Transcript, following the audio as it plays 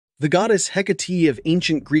The goddess Hecate of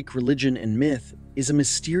ancient Greek religion and myth is a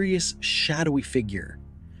mysterious, shadowy figure.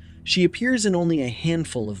 She appears in only a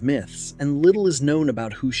handful of myths, and little is known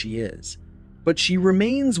about who she is. But she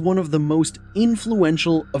remains one of the most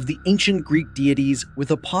influential of the ancient Greek deities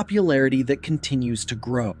with a popularity that continues to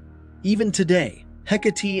grow. Even today,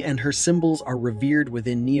 Hecate and her symbols are revered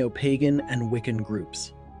within Neopagan and Wiccan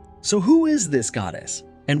groups. So who is this goddess,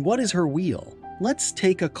 and what is her wheel? Let's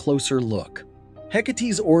take a closer look.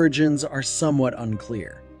 Hecate's origins are somewhat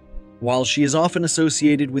unclear. While she is often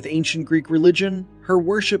associated with ancient Greek religion, her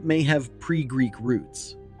worship may have pre-Greek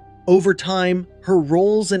roots. Over time, her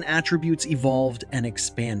roles and attributes evolved and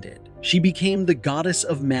expanded. She became the goddess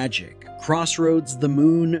of magic, Crossroads, the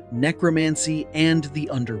moon, necromancy, and the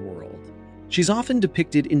underworld. She's often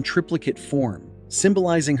depicted in triplicate form,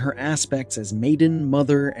 symbolizing her aspects as maiden,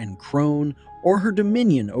 mother, and crone, or her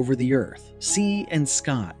dominion over the earth, sea, and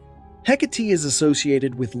sky. Hecate is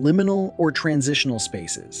associated with liminal or transitional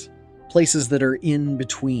spaces, places that are in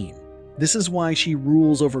between. This is why she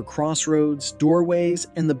rules over crossroads, doorways,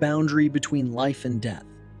 and the boundary between life and death.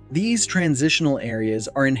 These transitional areas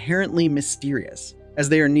are inherently mysterious, as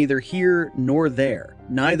they are neither here nor there,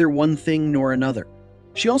 neither one thing nor another.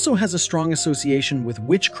 She also has a strong association with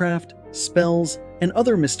witchcraft, spells, and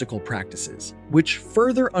other mystical practices, which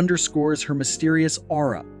further underscores her mysterious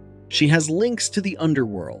aura. She has links to the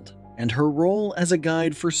underworld, and her role as a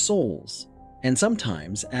guide for souls, and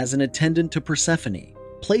sometimes as an attendant to Persephone,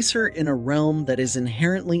 place her in a realm that is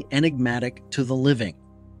inherently enigmatic to the living.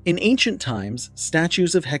 In ancient times,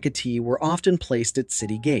 statues of Hecate were often placed at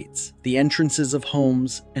city gates, the entrances of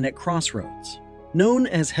homes, and at crossroads. Known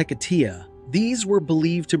as Hecatea, these were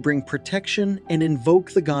believed to bring protection and invoke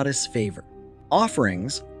the goddess' favor.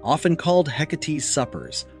 Offerings, often called Hecate's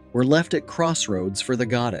suppers, were left at crossroads for the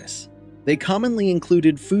goddess. They commonly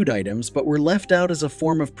included food items but were left out as a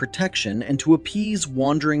form of protection and to appease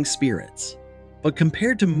wandering spirits. But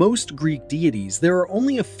compared to most Greek deities, there are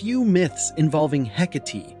only a few myths involving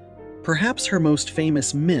Hecate. Perhaps her most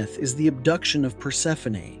famous myth is the abduction of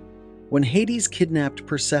Persephone. When Hades kidnapped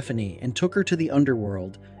Persephone and took her to the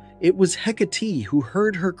underworld, it was Hecate who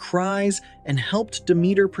heard her cries and helped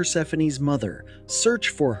Demeter, Persephone's mother, search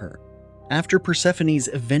for her. After Persephone's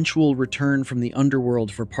eventual return from the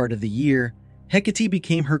underworld for part of the year, Hecate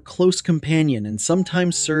became her close companion and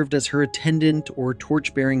sometimes served as her attendant or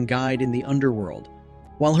torch-bearing guide in the underworld.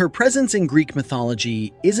 While her presence in Greek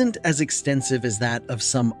mythology isn't as extensive as that of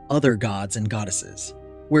some other gods and goddesses,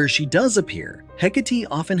 where she does appear, Hecate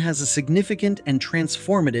often has a significant and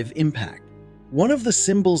transformative impact. One of the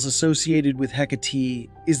symbols associated with Hecate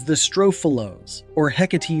is the strophalos, or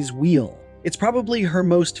Hecate's wheel. It's probably her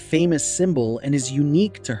most famous symbol and is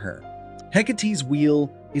unique to her. Hecate's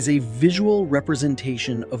wheel is a visual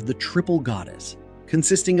representation of the triple goddess,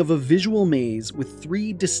 consisting of a visual maze with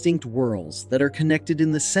three distinct whorls that are connected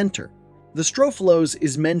in the center. The strophalos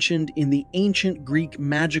is mentioned in the ancient Greek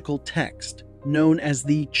magical text known as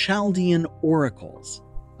the Chaldean Oracles,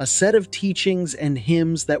 a set of teachings and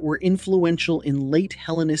hymns that were influential in late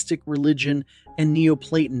Hellenistic religion and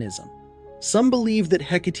Neoplatonism. Some believe that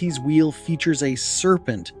Hecate's wheel features a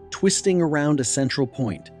serpent twisting around a central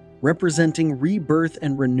point, representing rebirth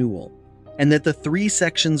and renewal, and that the three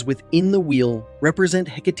sections within the wheel represent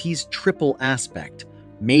Hecate's triple aspect,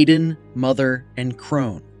 maiden, mother, and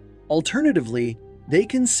crone. Alternatively, they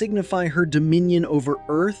can signify her dominion over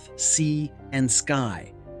earth, sea, and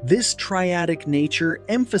sky. This triadic nature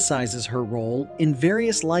emphasizes her role in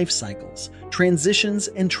various life cycles, transitions,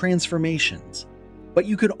 and transformations. But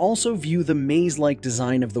you could also view the maze-like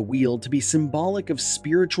design of the wheel to be symbolic of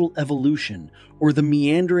spiritual evolution or the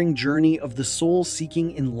meandering journey of the soul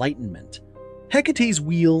seeking enlightenment. Hecate's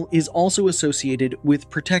wheel is also associated with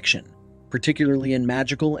protection, particularly in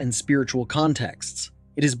magical and spiritual contexts.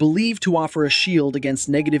 It is believed to offer a shield against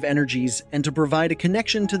negative energies and to provide a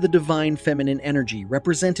connection to the divine feminine energy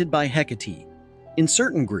represented by Hecate. In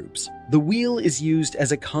certain groups, the wheel is used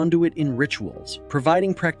as a conduit in rituals,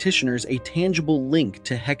 providing practitioners a tangible link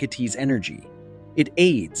to Hecate's energy. It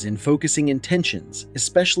aids in focusing intentions,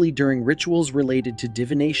 especially during rituals related to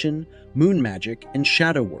divination, moon magic, and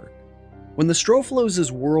shadow work. When the strophalos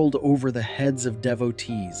is whirled over the heads of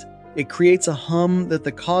devotees, it creates a hum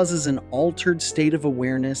that causes an altered state of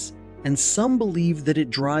awareness, and some believe that it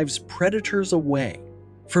drives predators away.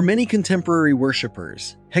 For many contemporary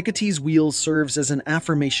worshippers, Hecate's wheel serves as an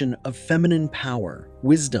affirmation of feminine power,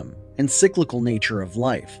 wisdom, and cyclical nature of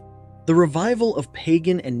life. The revival of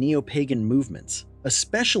pagan and neo-pagan movements,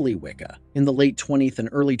 especially Wicca, in the late 20th and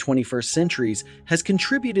early 21st centuries, has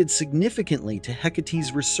contributed significantly to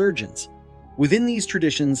Hecate's resurgence. Within these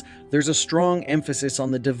traditions, there's a strong emphasis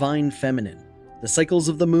on the divine feminine, the cycles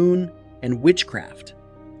of the moon, and witchcraft,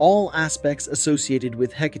 all aspects associated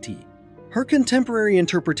with Hecate. Her contemporary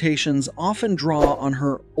interpretations often draw on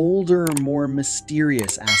her older, more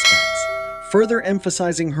mysterious aspects, further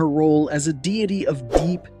emphasizing her role as a deity of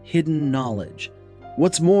deep, hidden knowledge.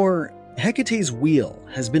 What's more, Hecate's wheel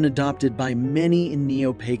has been adopted by many in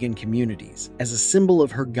Neopagan communities as a symbol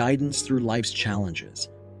of her guidance through life's challenges.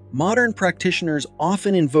 Modern practitioners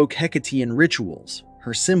often invoke Hecate in rituals.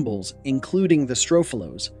 Her symbols, including the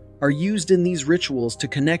strophalos, are used in these rituals to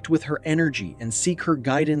connect with her energy and seek her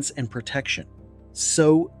guidance and protection.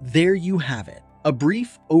 So there you have it, a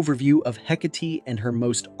brief overview of Hecate and her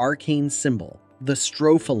most arcane symbol, the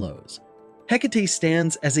strophalos. Hecate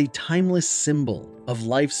stands as a timeless symbol of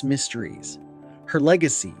life's mysteries. Her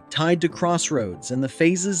legacy, tied to Crossroads and the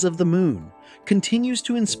phases of the moon, continues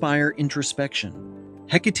to inspire introspection.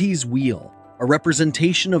 Hecate's wheel, a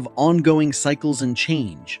representation of ongoing cycles and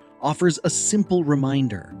change, offers a simple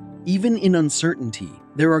reminder. Even in uncertainty,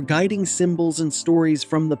 there are guiding symbols and stories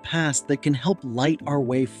from the past that can help light our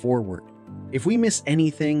way forward. If we miss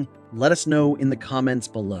anything, let us know in the comments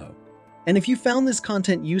below. And if you found this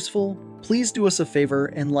content useful, please do us a favor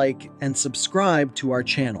and like and subscribe to our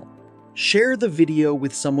channel. Share the video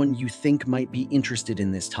with someone you think might be interested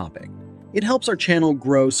in this topic. It helps our channel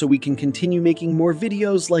grow so we can continue making more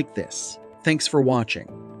videos like this. Thanks for watching.